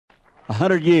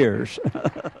100 years.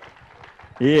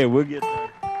 Yeah, we'll get there.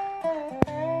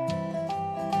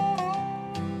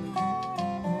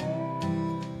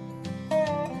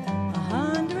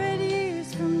 100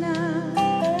 years from now,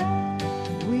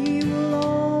 we will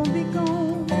all be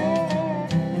gone,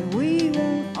 and we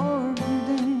won't argue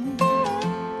then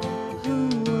who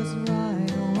was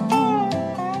right or wrong.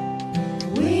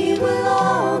 We will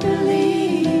all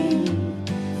believe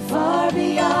far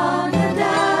beyond a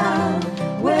doubt.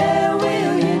 Where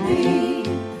will you be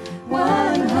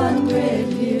 100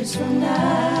 years from now?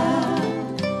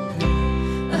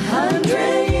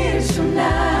 100 years from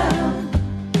now,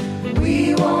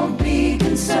 we won't be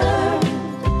concerned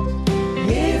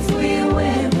if we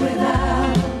went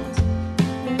without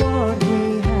what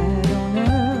we had on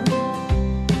earth.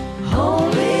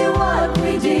 Only what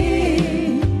we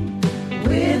did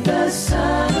with the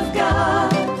Son of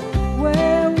God.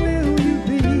 Where will you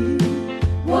be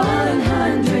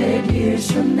 100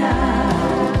 years from now?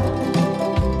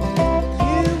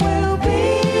 You will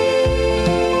be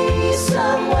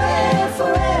somewhere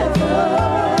forever.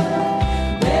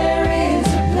 There is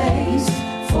a place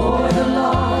for the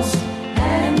lost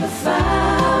and the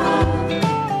found.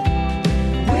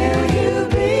 Will you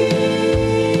be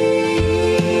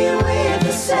with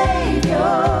the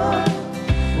Savior?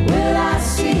 Will I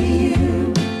see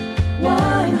you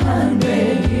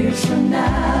 100 years from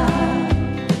now?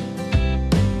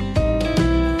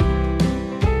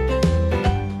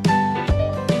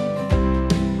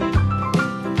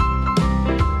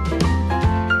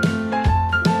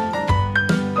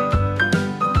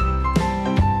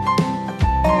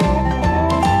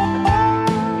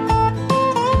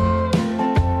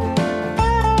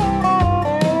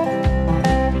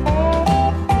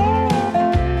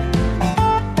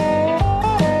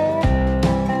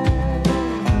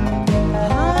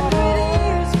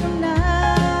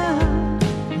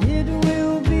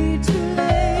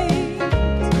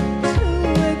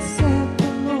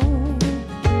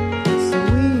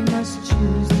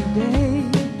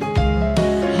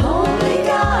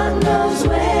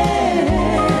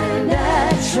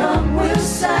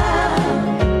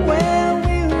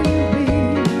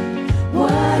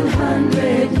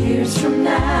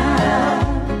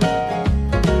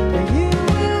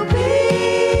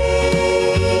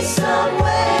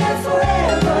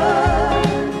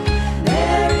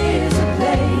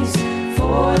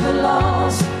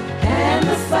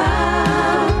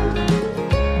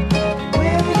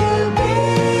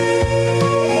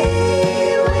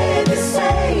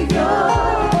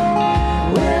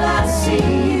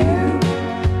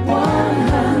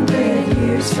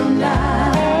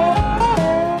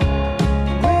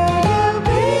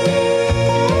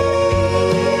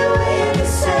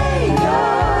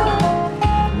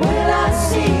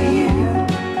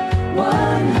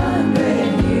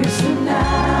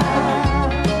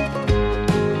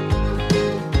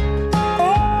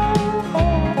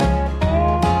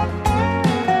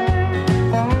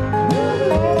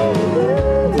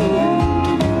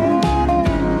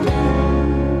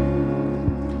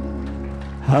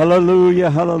 Hallelujah,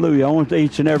 hallelujah. I want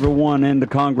each and every one in the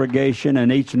congregation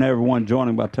and each and every one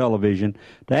joining by television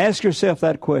to ask yourself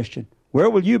that question. Where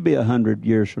will you be 100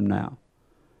 years from now?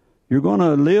 You're going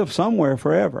to live somewhere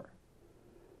forever.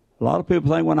 A lot of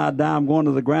people think when I die, I'm going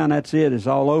to the ground, that's it, it's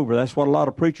all over. That's what a lot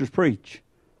of preachers preach.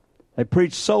 They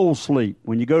preach soul sleep.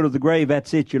 When you go to the grave,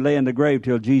 that's it. You lay in the grave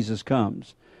till Jesus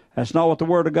comes. That's not what the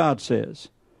Word of God says.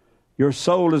 Your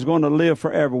soul is going to live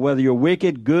forever. Whether you're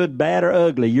wicked, good, bad, or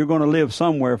ugly, you're going to live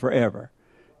somewhere forever.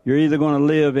 You're either going to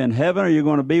live in heaven or you're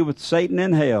going to be with Satan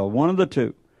in hell, one of the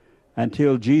two,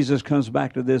 until Jesus comes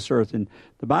back to this earth. And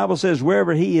the Bible says,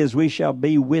 wherever He is, we shall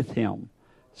be with Him.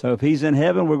 So if He's in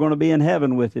heaven, we're going to be in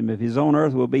heaven with Him. If He's on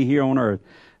earth, we'll be here on earth.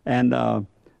 And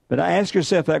but ask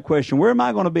yourself that question, where am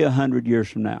I going to be 100 years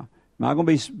from now? Am I going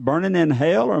to be burning in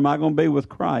hell or am I going to be with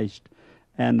Christ?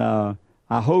 And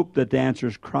I hope that the answer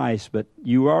is Christ, but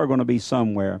you are going to be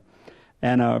somewhere.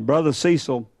 And Brother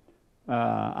Cecil,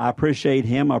 I appreciate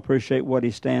him. I appreciate what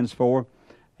he stands for.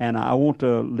 And I want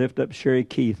to lift up Sherry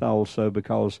Keith also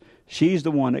because she's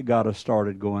the one that got us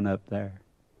started going up there.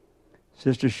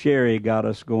 Sister Sherry got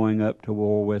us going up to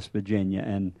War, West Virginia,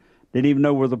 and didn't even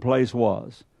know where the place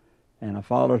was. And I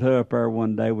followed her up there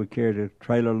one day. We carried a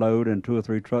trailer load and 2 or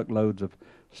 3 truckloads of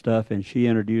stuff, and she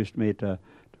introduced me to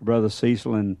Brother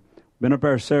Cecil, and been up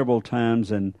there several times.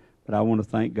 But I want to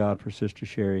thank God for Sister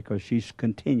Sherry because she's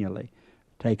continually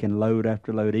taking load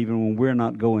after load. Even when we're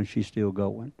not going, she's still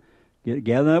going.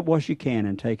 Gathering up what she can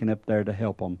and taking up there to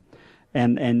help them.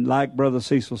 And like Brother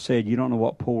Cecil said, you don't know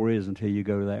what poor is until you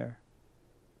go there.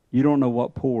 You don't know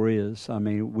what poor is. I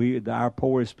mean, our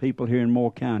poorest people here in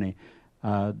Moore County,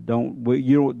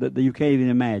 You can't even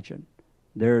imagine.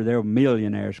 They're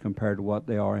millionaires compared to what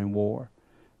they are in war.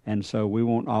 And so we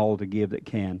want all to give that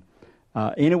can.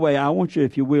 Anyway, I want you,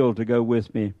 if you will, to go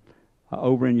with me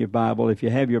over in your Bible. If you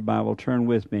have your Bible, turn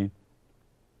with me.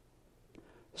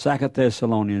 2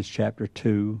 Thessalonians chapter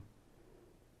 2.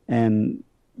 And,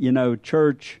 you know,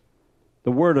 church,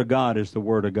 the Word of God is the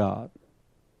Word of God.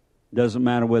 Doesn't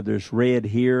matter whether it's read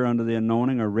here under the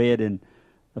anointing or read in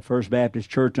the First Baptist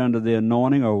Church under the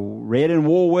anointing or read in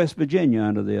War, West Virginia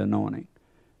under the anointing.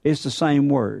 It's the same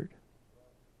Word.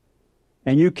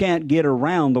 And you can't get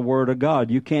around the Word of God.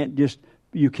 You can't just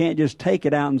take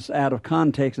it out of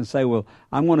context and say, well,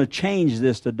 I'm going to change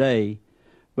this today.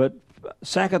 But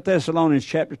 2 Thessalonians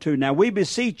chapter 2, now we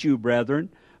beseech you, brethren,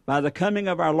 by the coming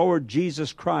of our Lord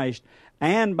Jesus Christ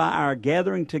and by our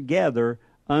gathering together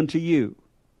unto you.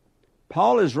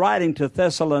 Paul is writing to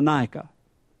Thessalonica,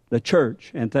 the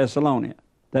church in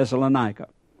Thessalonica.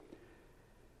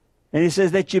 And he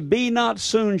says that you be not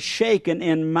soon shaken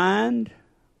in mind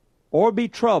or be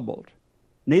troubled,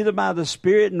 neither by the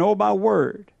Spirit nor by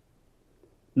word,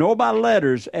 nor by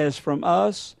letters as from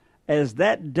us, as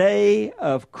that day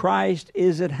of Christ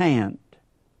is at hand.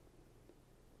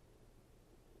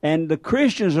 And the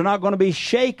Christians are not going to be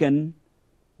shaken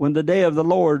when the day of the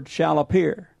Lord shall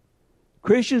appear.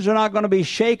 Christians are not going to be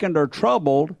shaken or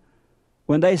troubled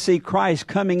when they see Christ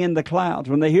coming in the clouds,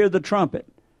 when they hear the trumpet.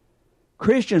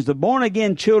 Christians, the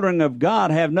born-again children of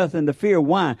God, have nothing to fear.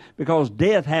 Why? Because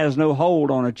death has no hold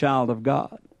on a child of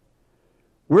God.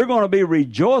 We're going to be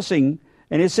rejoicing,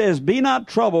 and it says, be not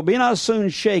troubled, be not soon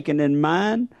shaken in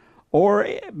mind, or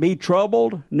be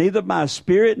troubled, neither by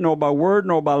spirit, nor by word,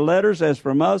 nor by letters, as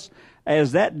from us,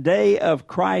 as that day of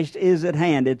Christ is at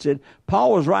hand.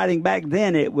 Paul was writing back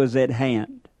then, it was at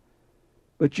hand.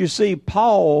 But you see,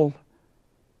 Paul,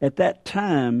 at that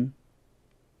time,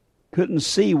 couldn't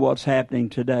see what's happening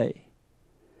today.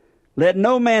 Let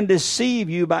no man deceive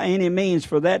you by any means,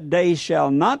 for that day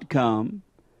shall not come,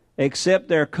 except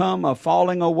there come a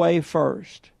falling away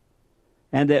first,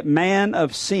 and that man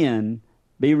of sin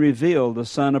be revealed, the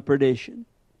son of perdition.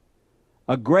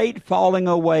 A great falling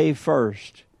away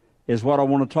first is what I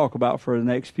want to talk about for the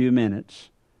next few minutes.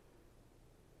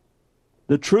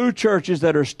 The true churches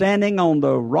that are standing on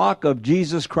the rock of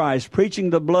Jesus Christ, preaching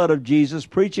the blood of Jesus,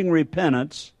 preaching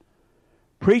repentance,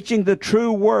 preaching the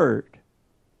true word,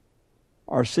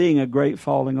 are seeing a great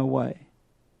falling away.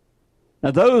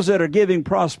 Now, those that are giving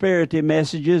prosperity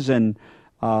messages and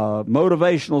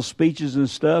motivational speeches and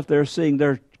stuff, they're seeing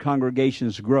their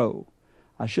congregations grow.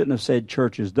 I shouldn't have said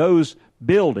churches. Those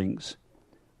buildings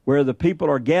where the people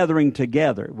are gathering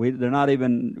together, they're not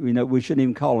even, we shouldn't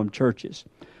even call them churches.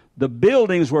 The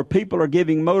buildings where people are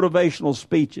giving motivational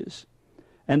speeches,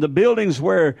 and the buildings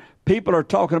where people are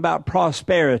talking about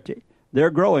prosperity,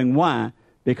 they're growing. Why?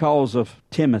 Because of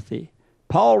Timothy.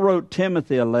 Paul wrote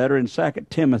Timothy a letter in 2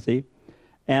 Timothy,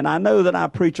 and I know that I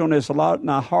preach on this a lot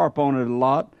and I harp on it a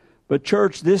lot, but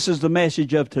church, this is the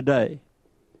message of today.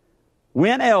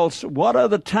 When else, what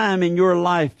other time in your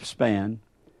lifespan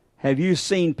have you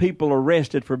seen people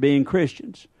arrested for being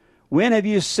Christians? When have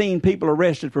you seen people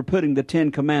arrested for putting the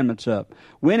 10 Commandments up?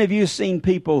 When have you seen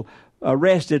people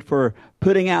arrested for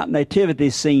putting out nativity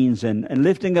scenes and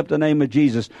lifting up the name of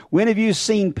Jesus? When have you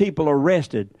seen people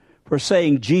arrested for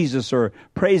saying Jesus or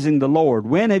praising the Lord?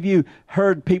 When have you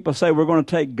heard people say, we're going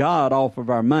to take God off of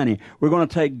our money? We're going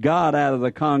to take God out of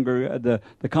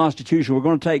the Constitution. We're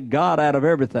going to take God out of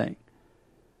everything.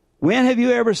 When have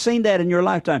you ever seen that in your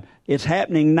lifetime? It's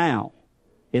happening now.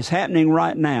 It's happening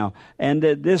right now. And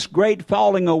this great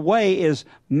falling away is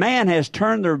man has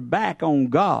turned their back on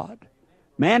God.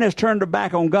 Man has turned their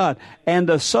back on God. And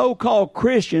the so-called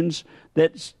Christians,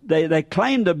 that they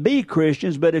claim to be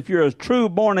Christians, but if you're a true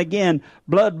born-again,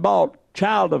 blood-bought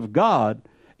child of God,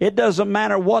 it doesn't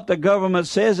matter what the government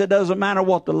says. It doesn't matter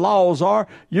what the laws are.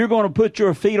 You're going to put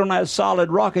your feet on that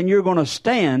solid rock and you're going to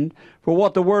stand for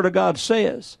what the Word of God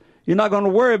says. You're not going to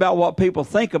worry about what people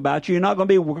think about you. You're not going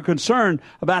to be concerned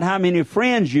about how many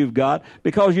friends you've got,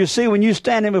 because you see, when you're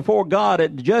standing before God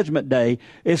at the judgment day,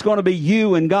 it's going to be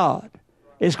you and God.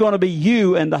 It's going to be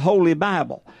you and the Holy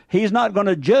Bible. He's not going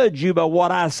to judge you by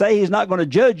what I say. He's not going to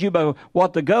judge you by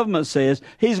what the government says.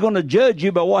 He's going to judge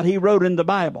you by what He wrote in the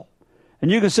Bible. And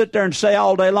you can sit there and say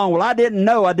all day long, well, I didn't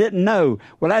know.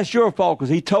 Well, that's your fault, because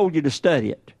He told you to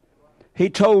study it. He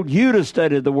told you to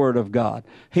study the Word of God.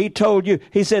 He told you,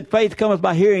 He said, faith cometh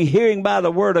by hearing, hearing by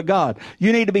the Word of God.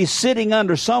 You need to be sitting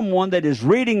under someone that is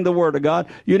reading the Word of God.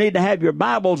 You need to have your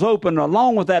Bibles open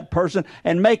along with that person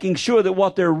and making sure that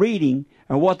what they're reading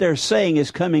and what they're saying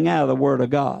is coming out of the Word of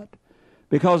God.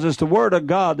 because it's the Word of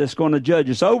God that's going to judge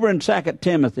us. Over in 2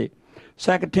 Timothy,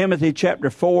 2 Timothy chapter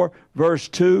 4, verse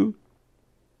 2,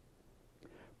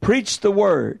 preach the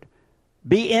Word.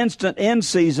 Be instant in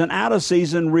season, out of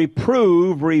season,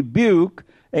 reprove, rebuke,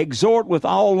 exhort with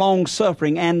all long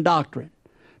suffering and doctrine.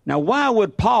 Now, why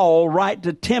would Paul write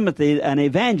to Timothy, an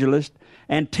evangelist,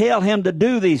 and tell him to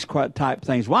do these type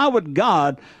things? Why would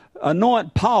God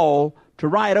anoint Paul to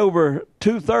write over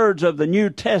 2/3 of the New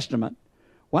Testament?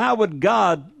 Why would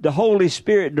God, the Holy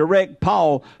Spirit, direct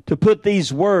Paul to put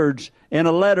these words in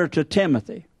a letter to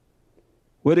Timothy?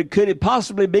 Could it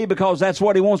possibly be because that's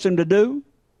what he wants him to do?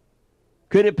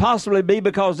 Could it possibly be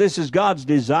because this is God's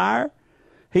desire?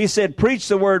 He said, preach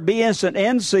the word, be instant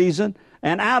in season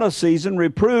and out of season,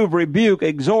 reprove, rebuke,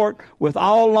 exhort with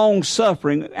all long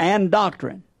suffering and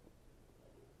doctrine.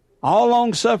 All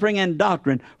long suffering and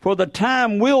doctrine. For the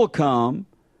time will come.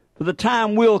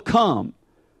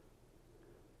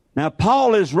 Now,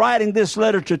 Paul is writing this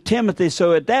letter to Timothy,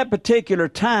 so at that particular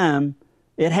time,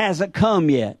 it hasn't come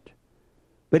yet.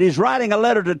 But he's writing a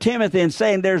letter to Timothy and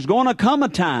saying there's going to come a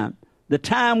time. The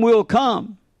time will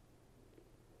come.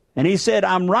 And he said,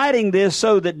 I'm writing this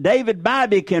so that David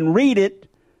Bibey can read it.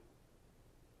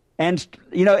 And,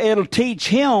 it'll teach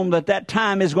him that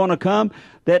time is going to come,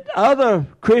 that other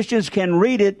Christians can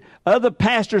read it, other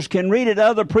pastors can read it,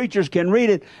 other preachers can read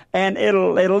it, and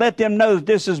it'll let them know that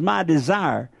this is my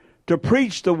desire, to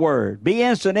preach the word. Be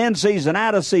instant in season,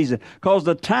 out of season, because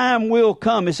the time will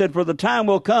come. He said, for the time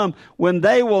will come when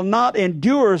they will not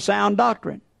endure sound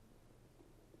doctrine.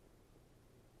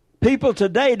 People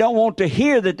today don't want to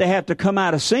hear that they have to come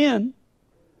out of sin.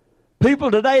 People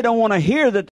today don't want to hear that